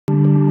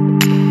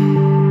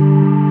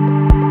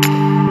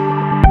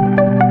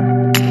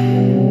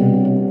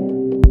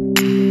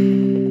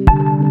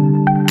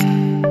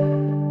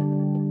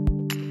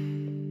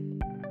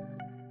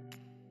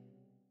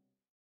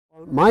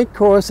my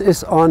course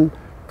is on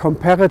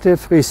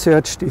comparative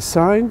research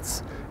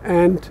designs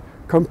and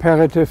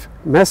comparative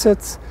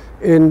methods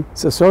in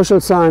the social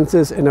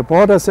sciences in a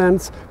broader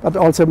sense, but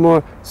also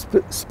more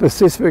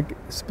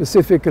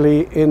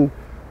specifically in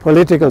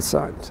political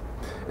science.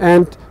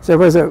 And there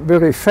was a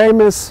very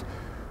famous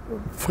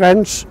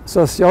French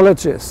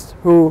sociologist,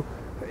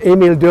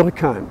 Émile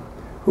Durkheim,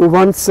 who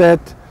once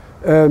said,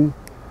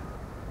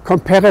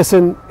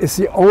 comparison is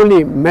the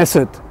only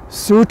method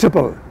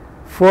suitable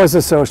for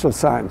the social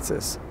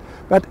sciences.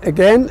 But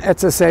again, at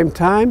the same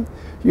time,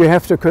 you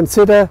have to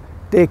consider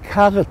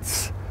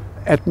Descartes'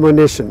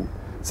 admonition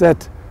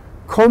that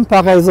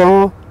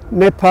comparaison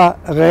n'est pas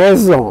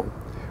raison,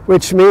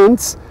 which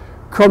means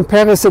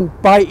comparison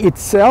by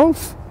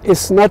itself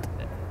is not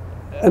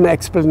an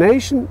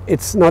explanation,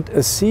 it's not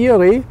a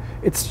theory,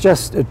 it's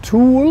just a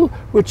tool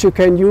which you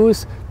can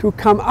use to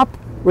come up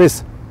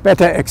with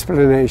better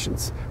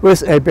explanations,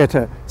 with a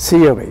better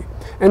theory.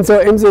 And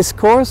so in this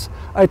course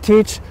I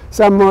teach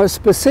some more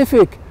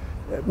specific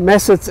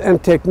methods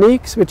and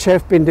techniques which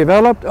have been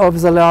developed over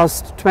the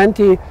last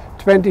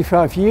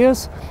 20-25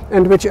 years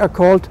and which are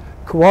called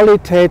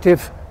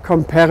qualitative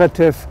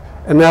comparative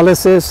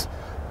analysis,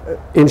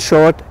 in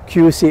short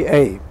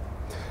QCA.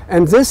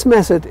 And this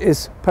method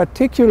is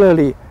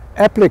particularly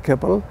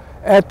applicable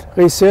at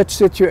research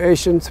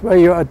situations where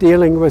you are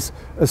dealing with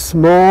a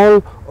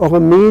small or a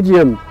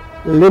medium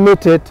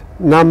limited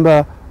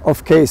number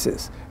of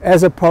cases,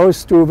 as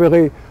opposed to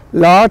very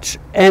large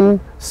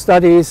N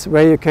studies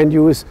where you can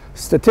use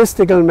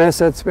statistical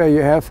methods, where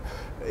you have,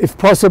 if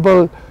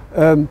possible,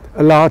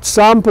 a large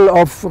sample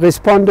of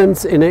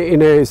respondents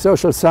in a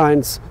social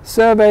science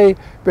survey,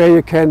 where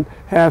you can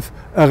have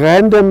a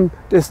random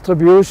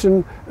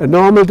distribution, a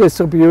normal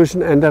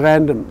distribution and a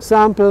random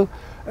sample,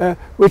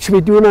 which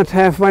we do not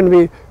have when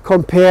we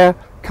compare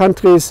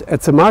countries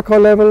at the macro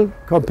level,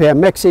 compare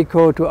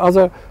Mexico to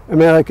other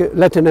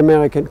Latin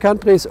American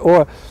countries,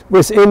 or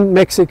within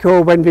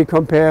Mexico when we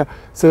compare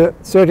the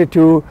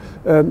 32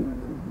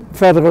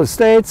 federal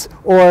states,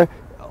 or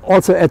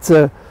also at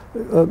the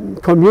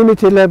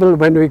community level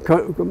when we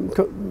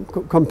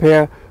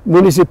compare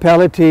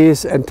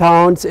municipalities and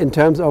towns in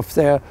terms of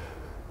their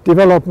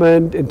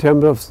development, in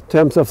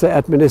terms of their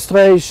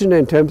administration,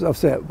 in terms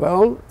of their,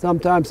 well,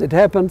 sometimes it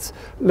happens,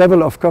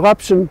 level of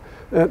corruption,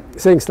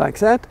 things like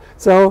that.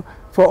 So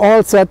for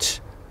all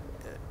such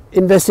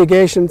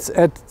investigations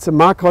at the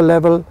macro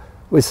level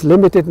with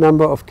limited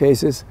number of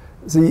cases,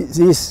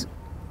 these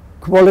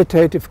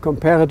qualitative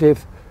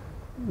comparative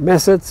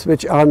methods,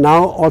 which are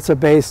now also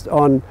based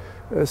on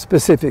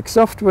specific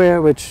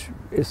software which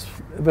is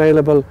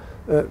available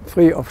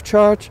free of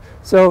charge.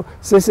 So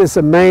this is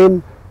the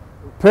main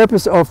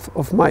purpose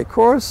of my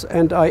course,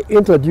 and I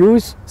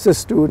introduce the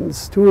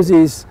students to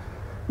these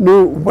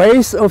new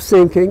ways of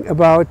thinking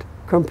about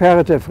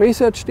comparative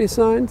research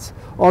designs,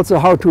 also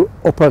how to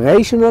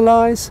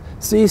operationalize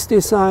these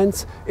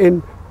designs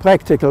in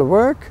practical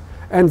work,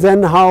 and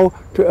then how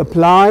to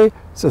apply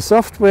the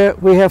software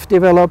we have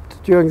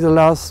developed during the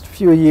last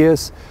few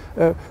years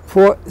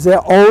for their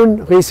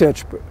own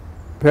research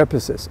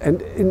purposes.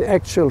 And in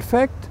actual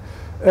fact,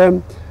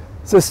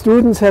 the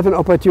students have an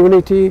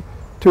opportunity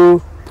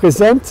to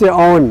present their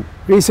own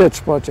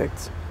research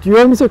projects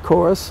during the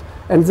course,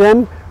 and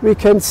then we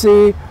can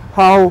see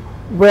how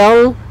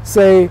well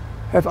they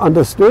have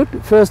understood,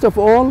 first of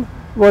all,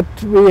 what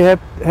we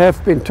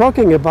have been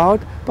talking about,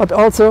 but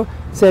also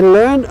they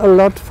learn a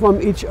lot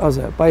from each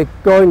other by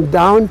going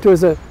down to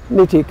the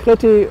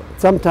nitty-gritty,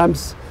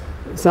 sometimes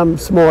some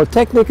small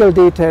technical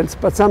details,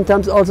 but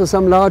sometimes also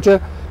some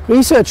larger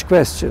research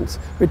questions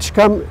which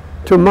come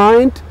to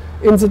mind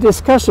in the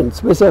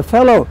discussions with their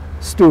fellow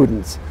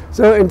students.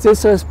 So in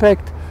this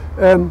respect,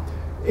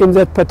 in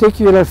that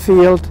particular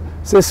field,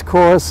 this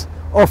course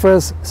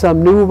offers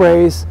some new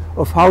ways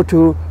of how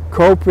to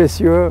cope with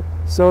your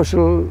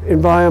social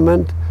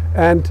environment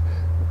and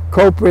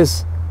cope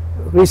with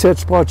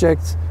research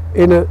projects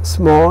in a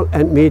small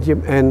and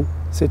medium N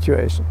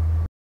situation.